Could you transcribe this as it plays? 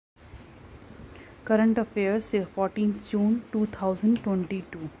Current Affairs, 14th June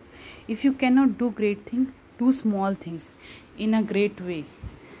 2022. If you cannot do great things, do small things in a great way.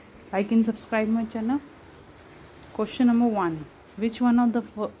 Like and subscribe my channel. Question number 1. Which one of the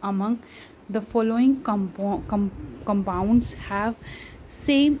among the following compounds have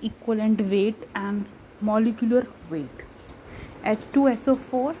same equivalent weight and molecular weight?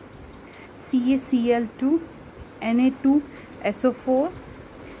 H2SO4, CaCl2, Na2SO4,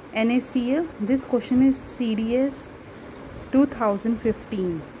 NaCl. This question is CDS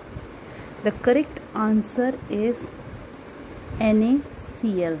 2015. The correct answer is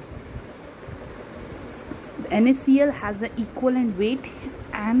NaCl. The NaCl has an equivalent weight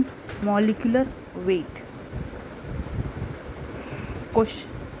and molecular weight. Question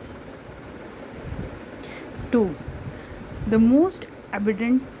 2. The most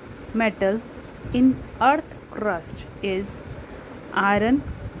abundant metal in earth crust is iron,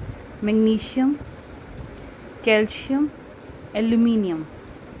 magnesium, calcium, aluminium.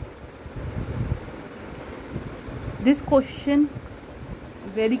 This question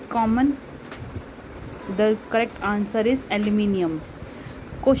very common. The correct answer is aluminium.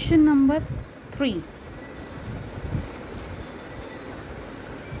 Question number 3.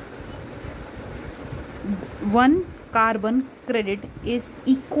 One carbon credit is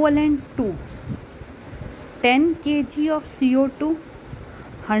equivalent to 10 kg of CO2,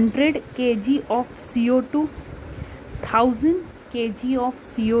 100 kg of CO2, 1000 kg of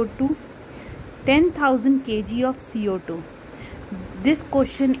CO2, 10,000 kg of CO2. This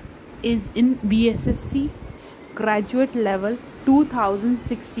question is in BSSC graduate level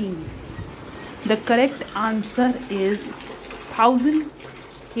 2016. The correct answer is 1000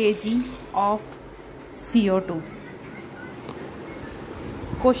 kg of CO2.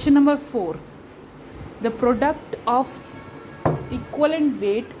 Question number 4. The product of equivalent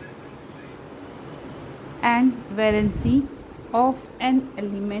weight and valency of an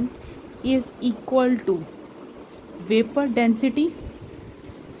element is equal to vapor density,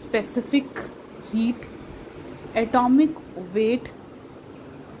 specific heat, atomic weight,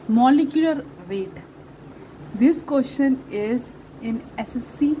 molecular weight. This question is in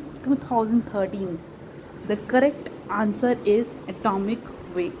SSC 2013. The correct answer is atomic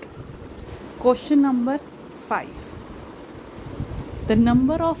weight. Question number 5. The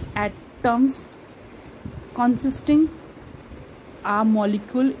number of atoms consisting a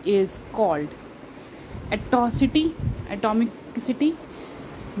molecule is called atomicity,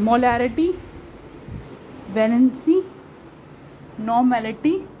 molarity, valency,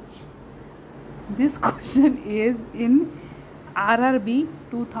 normality. This question is in RRB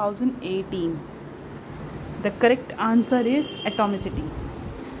 2018. The correct answer is atomicity.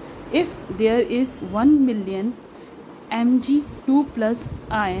 If there is 1 million Mg2 plus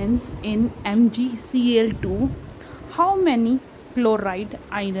ions in MgCl2, how many chloride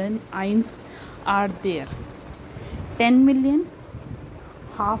ions are there? 10 million,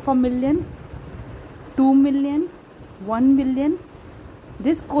 half a million, 2 million, 1 million.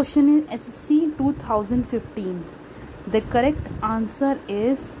 This question is SSC 2015. The correct answer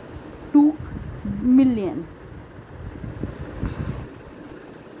is 2 million.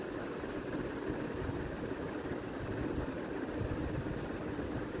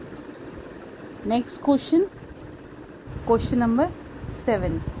 Next question. Question number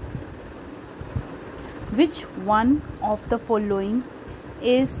 7. Which one of the following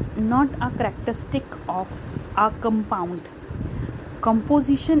is not a characteristic of a compound?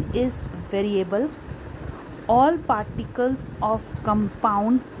 Composition is variable. All particles of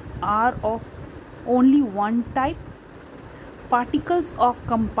compound are of only one type. Particles of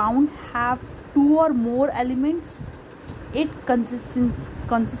compound have 2 or more elements. Its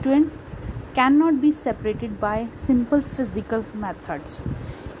constituent cannot be separated by simple physical methods.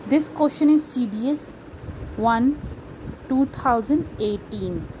 This question is CDS 1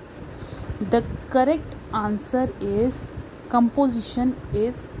 2018. The correct answer is composition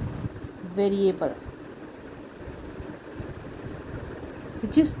is variable,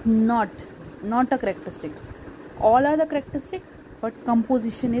 which is not a characteristic. All are the characteristic, but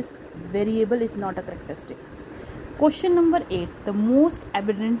composition is variable, is not a characteristic. Question number 8. The most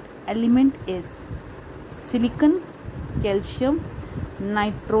abundant element is silicon, calcium,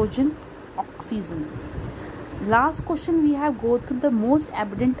 nitrogen, oxygen. Last question we have go through. The most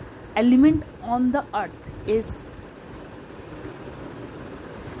abundant element on the earth is,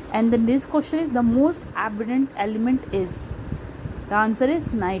 and then this question is the most abundant element is. The answer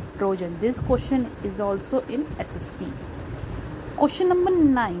is nitrogen. This question is also in SSC. Question number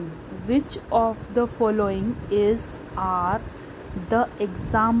 9. Which of the following is our The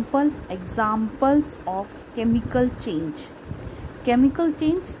examples of chemical change. Chemical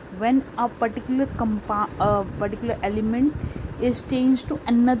change, when a particular element is changed to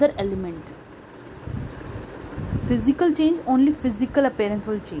another element. Physical change, only physical appearance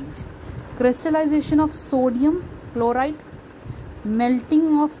will change. Crystallization of sodium chloride,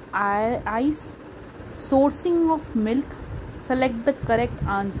 melting of ice, sourcing of milk. Select the correct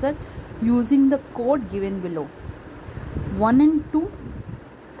answer using the code given below. 1 and 2,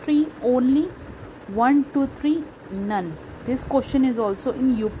 3 only, 1, 2, 3 none. This question is also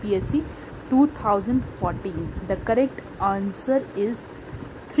in UPSC 2014. The correct answer is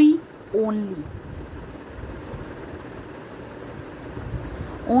 3 only.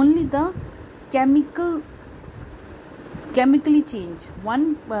 Only the chemically change.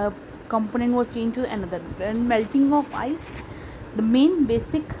 One component was changed to another. When melting of ice, the main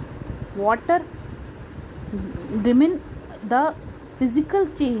basic water remain. The physical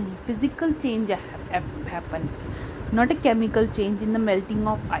change happen, not a chemical change in the melting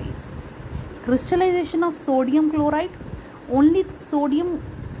of ice. Crystallization of sodium chloride, only the sodium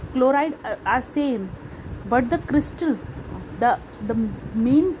chloride are same, but the crystal, the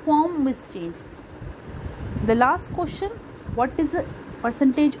main form is changed. The last question, what is the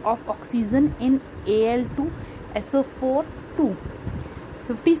percentage of oxygen in Al2SO4 2?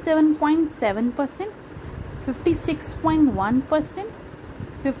 57.7%, 56.1%,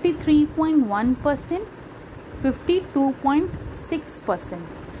 53.1%, 52.6%.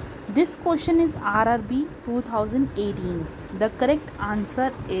 This question is RRB 2018. The correct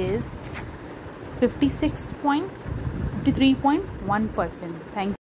answer is 53.1%. Thank you.